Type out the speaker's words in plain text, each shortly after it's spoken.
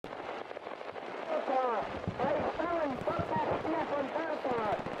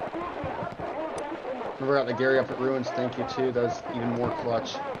Whoever got the Gary up at Ruins, thank you too. That was even more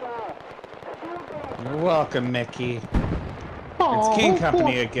clutch. You're welcome, Mickey. Oh, It's King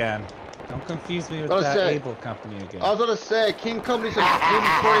Company again. Don't confuse me with that Able Company again. I was gonna say, King Company's been doing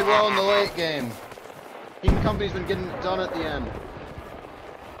pretty well in the late game. King Company's been getting it done at the end.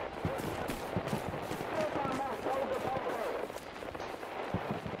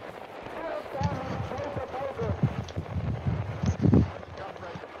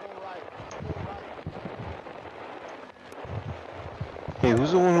 Hey,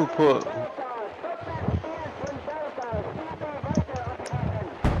 who's the one who put...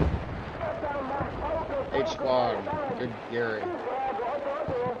 H squad. Good Gary.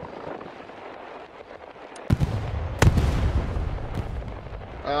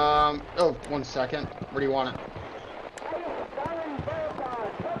 Oh, 1 second. Where do you want it?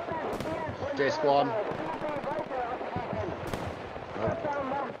 J squad.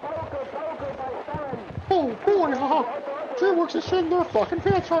 Oh boy, haha. DreamWorks is shitting their fucking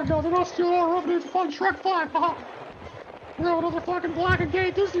pants right now. They're not stealing our revenue to fund Shrek 5, haha. We're on another fucking black and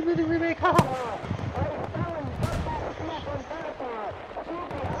gay Disney movie remake, haha.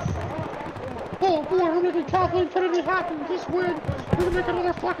 Oh boy, we're making Kathleen Kennedy happy with this win. We're gonna make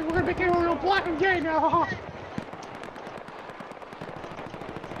another fucking, we're gonna make Ariel black and gay now, haha.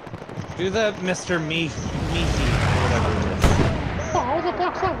 Do the Mr. Meaty, whatever it is. Oh, what the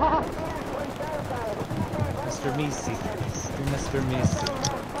fuck's that, haha? Mr. Meesey. Do Mr. Meesey.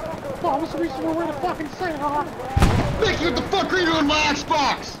 Oh, Mr. Reese, we're ready to fucking say, haha. Mickey, what the fuck are you doing in my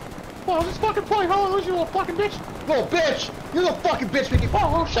Xbox? Oh, I'm just fucking playing Halo, you little fucking bitch. Little bitch! You're the fucking bitch, Mickey!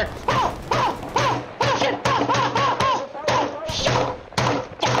 Oh, shit! Oh, shit!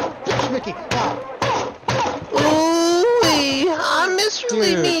 Bitch, Mickey! Ooh-wee, I'm Mr.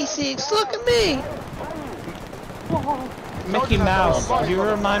 Lee Meeseeks, look at me! Mickey Mouse, you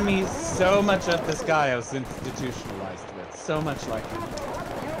remind me so much of this guy I was institutionalized with. So much like him.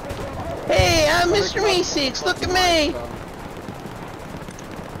 Hey, I'm Mr. Meeseeks, look at me!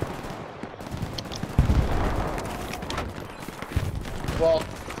 Well,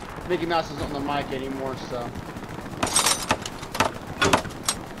 Mickey Mouse isn't on the mic anymore, so...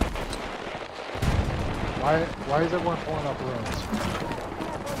 Why is everyone pulling up Ruins?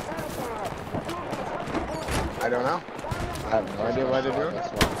 I don't know. I have no idea why they do it.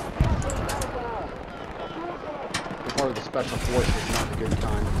 That's why. We're part of the special forces, not the good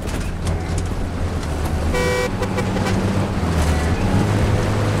kind.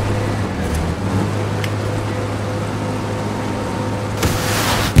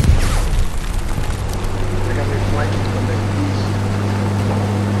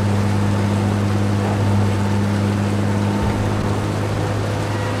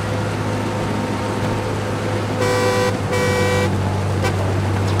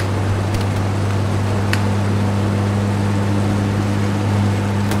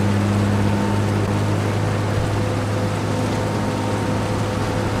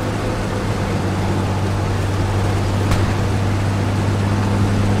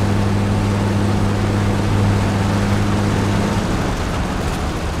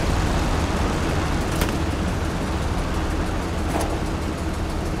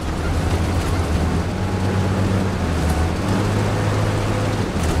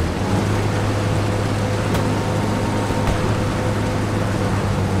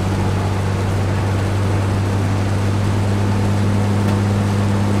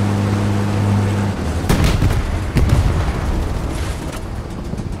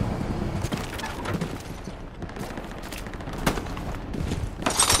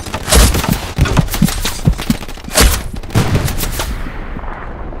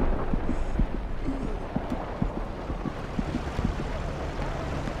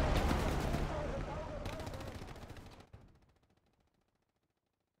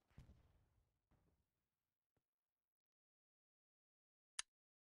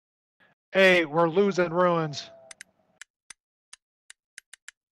 Hey, we're losing Ruins.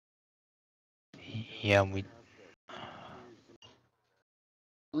 Yeah, we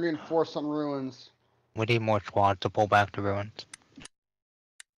Reinforce on Ruins. need more squads to pull back to Ruins.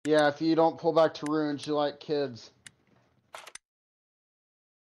 Yeah, if you don't pull back to Ruins, you like kids.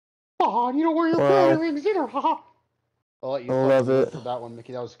 Oh, you know where your failure rings either, haha. I'll let you Love fucking it. for that one,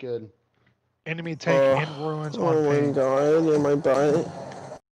 Mickey. That was good. Enemy tank in Ruins on Oh my ping. god, yeah, my butt.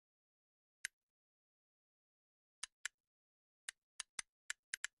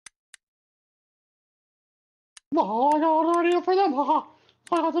 Oh, I got an idea for them, haha.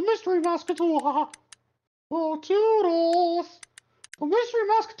 I got the mystery Muscatool, haha. Oh, toodles. The mystery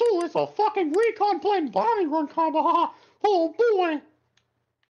Muscatool is a fucking recon plane bombing run combo, haha. Oh boy.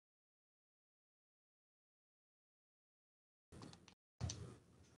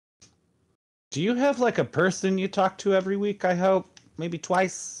 Do you have like a person you talk to every week? I hope maybe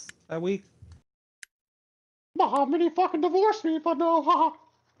twice a week. Mom, he fucking divorced me, but no, haha.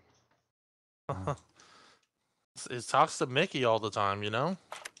 He talks to Mickey all the time, you know?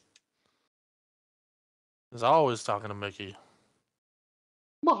 He's always talking to Mickey.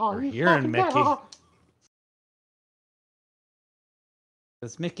 Mom, We're you hearing fucking Mickey. haha.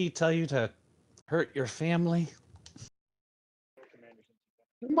 Does Mickey tell you to hurt your family?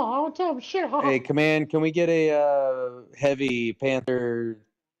 Mom, I don't tell him shit, haha. Hey, Command, can we get a heavy Panther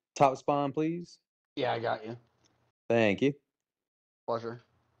top spawn, please? Yeah, I got you. Thank you. Pleasure.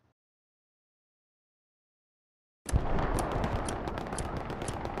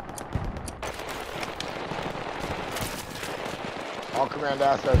 All command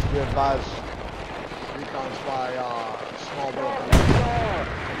assets, be advised. Recon's by small boat.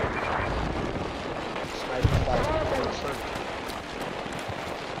 Sniper fight.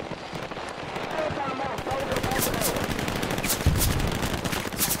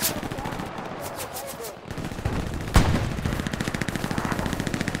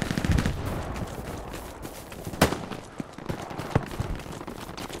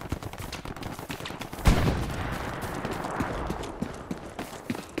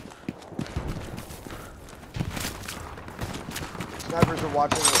 Snipers are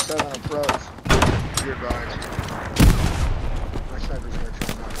watching the 7 approach. Your guys. My sniper's gonna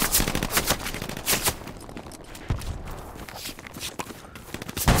try not to.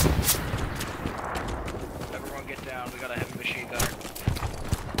 Everyone get down, we got a heavy machine gunner.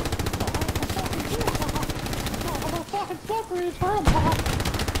 I'm a fucking sniper, he's hurt, haha.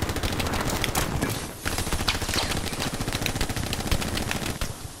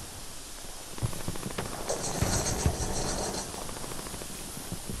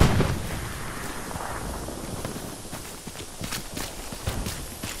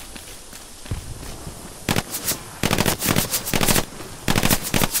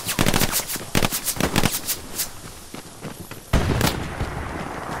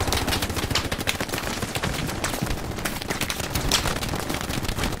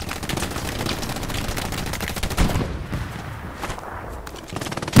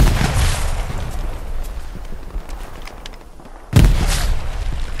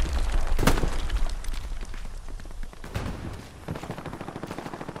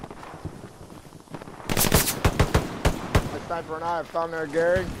 Sniper and I have found their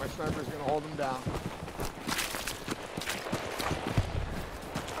Gary. My sniper's gonna hold him down.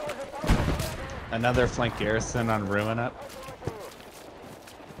 Another flank garrison on Ruin Up.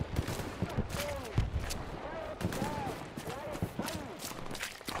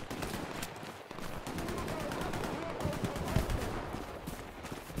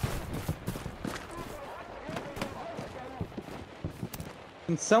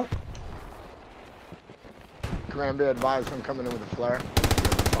 And so Command, be advised, I'm coming in with a flare.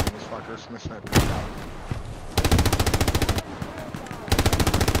 Find this fucker, my sniper's out.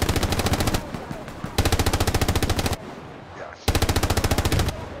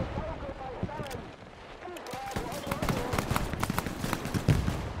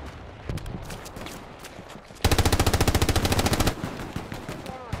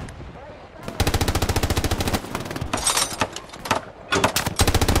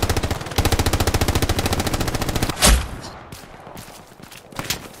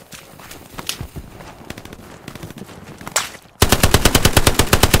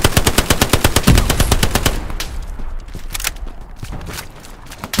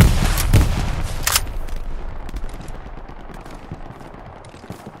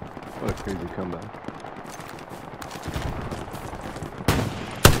 What a crazy comeback.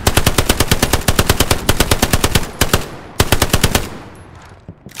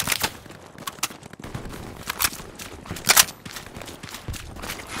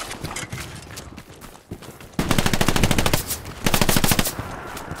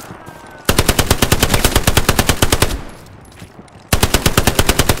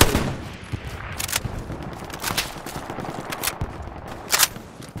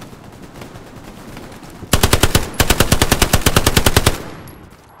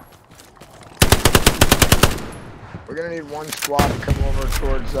 We're gonna need one squad to come over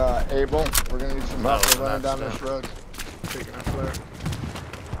towards Able. We're gonna need some help running down this road. Taking a flare.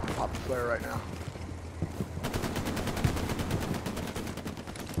 Pop the flare right now.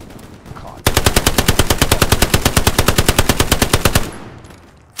 Caught.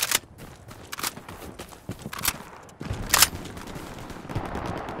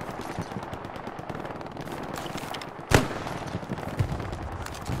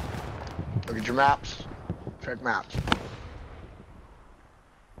 Look at your maps. Check maps.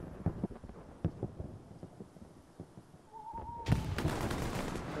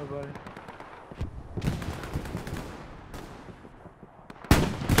 Nobody.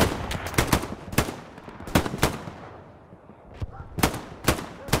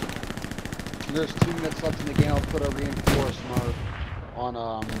 There's 2 minutes left in the game. I'll put a reinforcement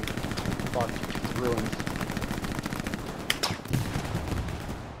on fuck, ruins.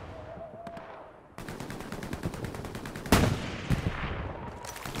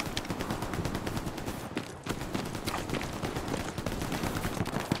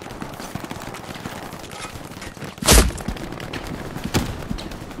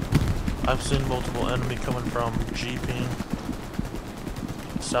 I've seen multiple enemy coming from jeeping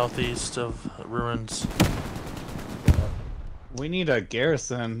southeast of ruins. We need a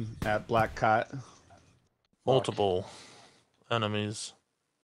garrison at Black Cot. Multiple enemies.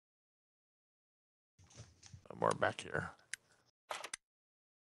 More back here.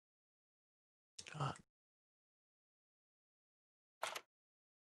 God.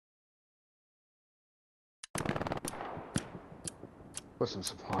 Put some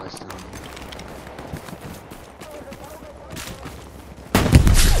supplies down.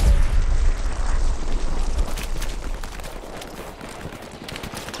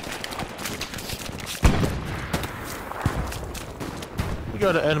 We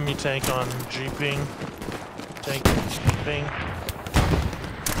got an enemy tank on jeeping. Tank jeeping.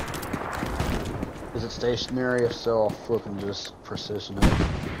 Is it stationary? If so, I'll flip and just precision it.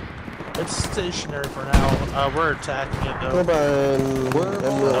 It's stationary for now. We're attacking it though. Come on.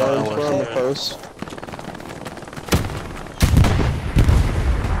 We're on the post.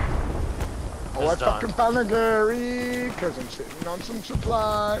 Oh, I fucking found a Gary, because I'm sitting on some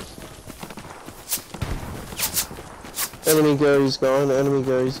supplies. Enemy Gary's gone. Enemy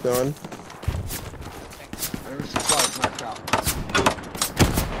Gary's gone. Enemy supplies knocked out.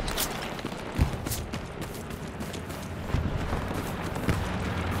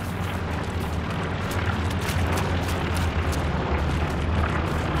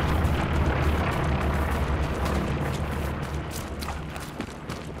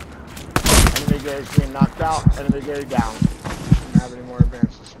 Enemy Gary's being knocked out. Enemy Gary down. Don't have any more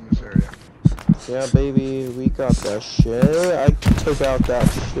advances from this area. Yeah, baby, we got that shit. I took out that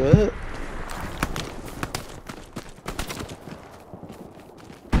shit.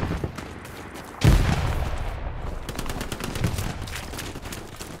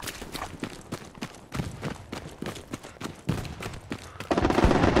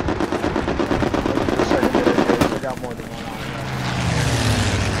 I got more than one on.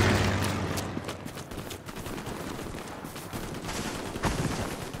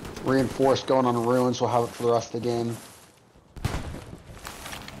 Reinforced going on the ruins, we'll have it for the rest of the game.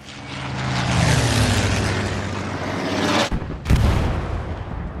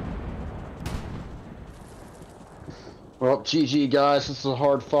 Well, GG guys, this is a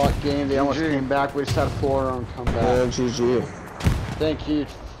hard fought game. They almost came back, we just had a 4-round comeback. Yeah, GG. Thank you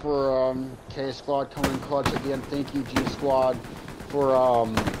for K Squad coming in clutch at the end. Thank you G Squad for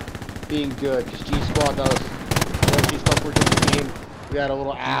being good, because G Squad does. G Squad were just the game. We had a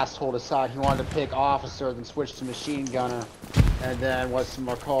little asshole decide he wanted to pick officer, then switch to machine gunner, and then what's some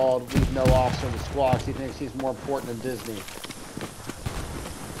are called leave no officer in the squad because he thinks he's more important than Disney.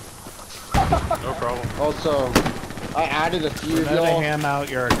 No problem. Also, I added a few of Remember to y'all. ham out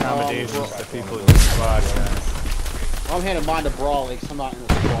your accommodations to people in the squad, guys. I'm handing mine to Brawley because I'm not in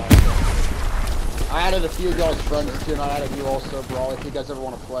the squad. So. I added a few of y'all's friends too, and I added you also, Brawley. If you guys ever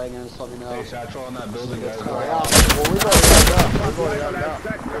want to play again, just let me know. Hey, Satchel on that building, guys. Oh, yeah. Well, we've already got it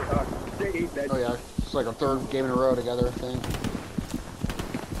up. Oh yeah, it's like our 3rd game in a row together thing.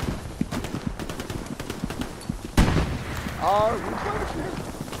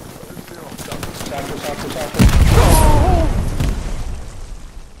 Satchel.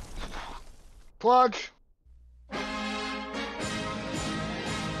 Clutch!